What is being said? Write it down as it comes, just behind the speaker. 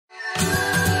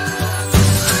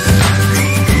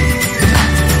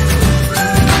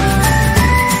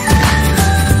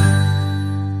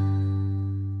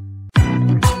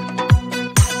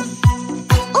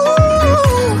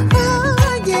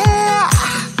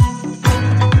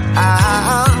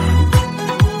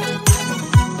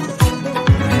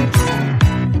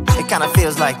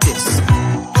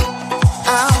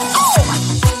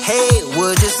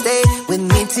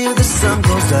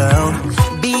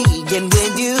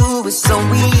you is so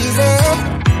easy.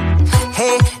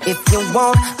 Hey, if you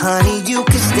want, honey, you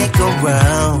can stick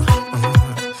around.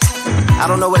 I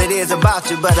don't know what it is about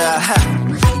you, but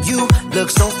you look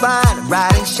so fine,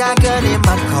 riding shotgun in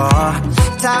my car,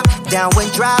 top down when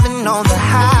driving on the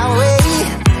highway.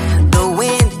 The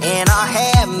wind in our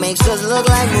hair makes us look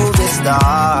like movie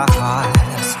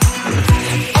stars.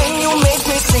 And you make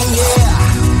me sing, yeah.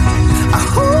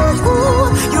 Ooh,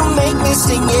 you make me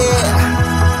sing, yeah.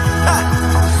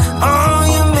 Oh,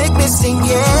 you make me sing,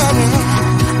 yeah.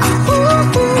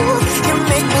 Ooh, you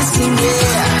make me sing,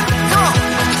 yeah. Come on.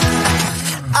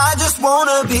 I just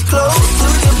wanna be close to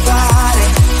your body,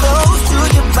 close to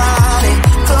your body,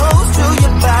 close to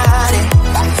your body.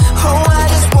 Oh, I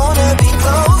just wanna be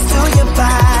close to your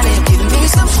body. Give me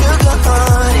some sugar,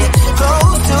 honey,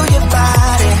 close to your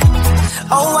body.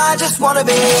 Oh, I just wanna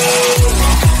be.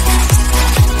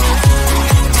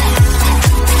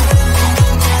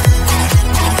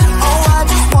 Oh, I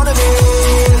just wanna be.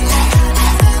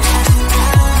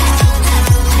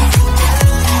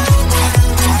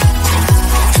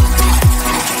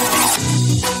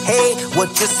 Hey, what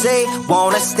you say?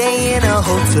 Wanna stay in a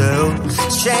hotel?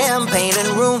 Champagne and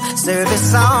room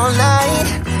service all night.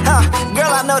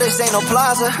 Girl, I know this ain't no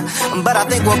plaza, but I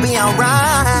think we'll be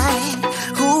alright.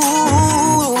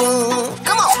 Ooh,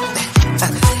 come on.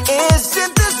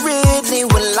 Isn't this really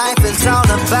what life is all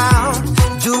about?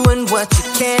 Doing what you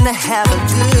can to have a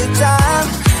good time.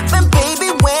 But baby,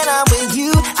 when I'm with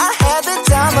you, I have the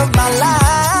time of my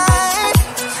life.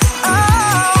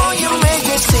 Oh, you make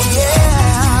me sing, yeah.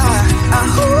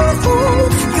 Ooh,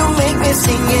 you make me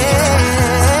sing,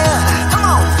 yeah. Come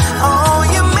on. Oh,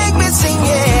 you make me sing,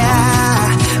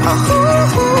 yeah.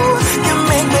 Ooh, you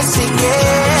make me sing,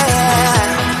 yeah.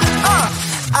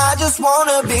 I just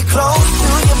wanna be close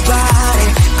to your body,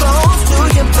 close to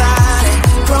your body,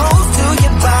 close to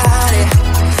your body.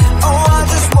 Oh, I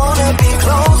just wanna be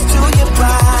close to your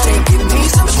body. Give me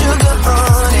some sugar,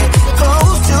 honey,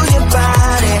 close to your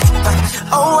body.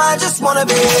 Oh, I just wanna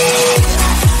be.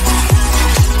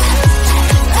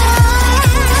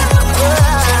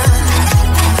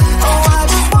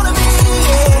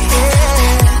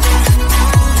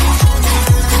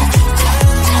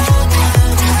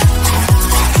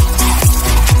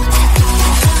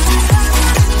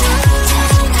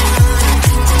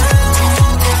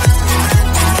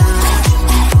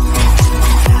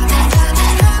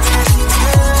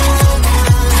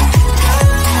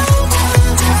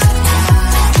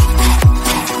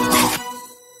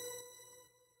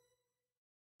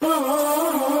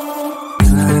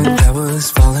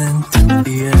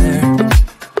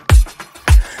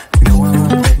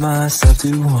 Myself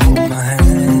to hold my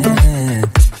hand,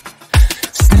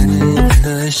 standing in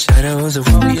the shadows of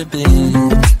where we've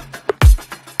been,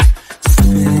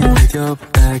 sleeping with your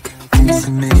back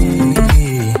facing me.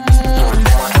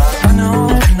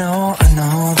 I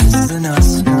know this isn't us.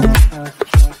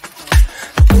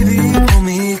 Baby, pull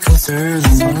me closer,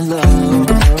 let's fall in love.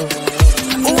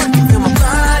 Oh, I can feel my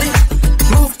body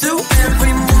move to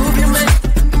every move you make,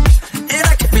 and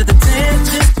I can feel the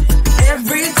tension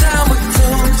every time we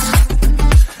close.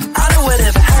 I know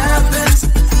whatever happens,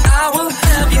 I will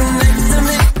have you next to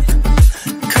me.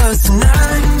 'Cause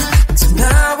tonight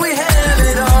we have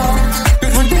it all.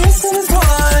 'Cause we're dancing as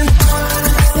one.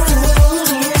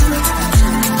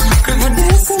 'Cause we're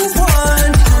dancing as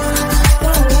one.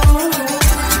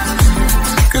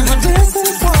 'Cause we're dancing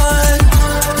as one.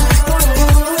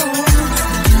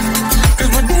 'Cause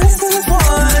we're dancing as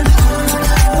one.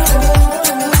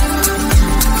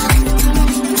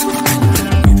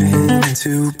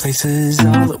 Two places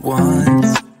all at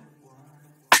once.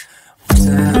 Was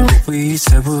that what we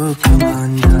said would come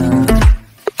undone?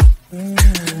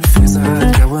 Feels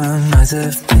like our minds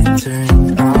have been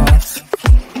turned off.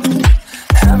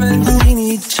 Haven't seen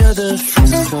each other for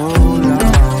so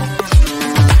long.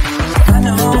 I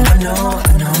know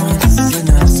this isn't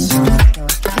us.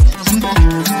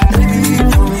 Baby,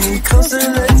 pull me closer,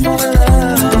 let's fall in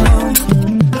love.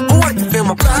 Oh, I can feel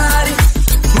my body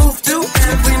move to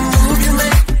every move you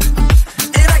make,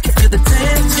 and I can feel the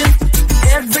tension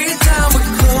every time we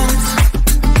close.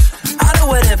 I know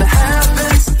whatever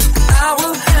happens, I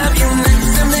will have you next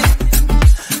to me.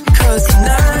 'Cause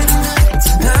tonight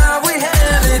we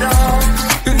have it all.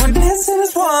 'Cause we're dancing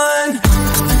as one.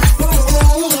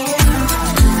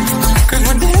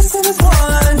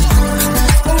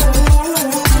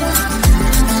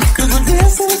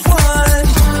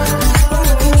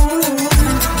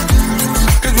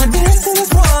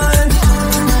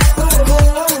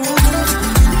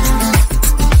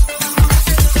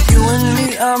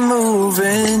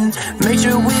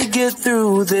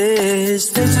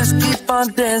 on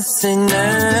dancing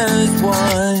as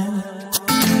one.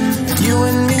 You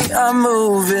and me are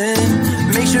moving,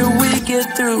 make sure we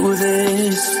get through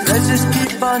this. Let's just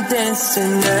keep on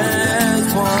dancing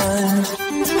as one.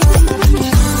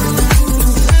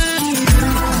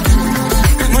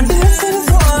 Come on, dancing as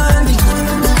one.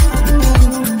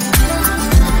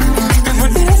 Come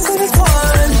on, dancing as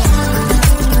one.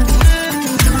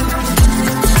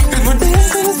 Come on,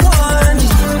 dancing as one.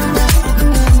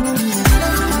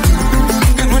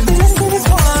 Come on, dancing as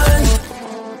one.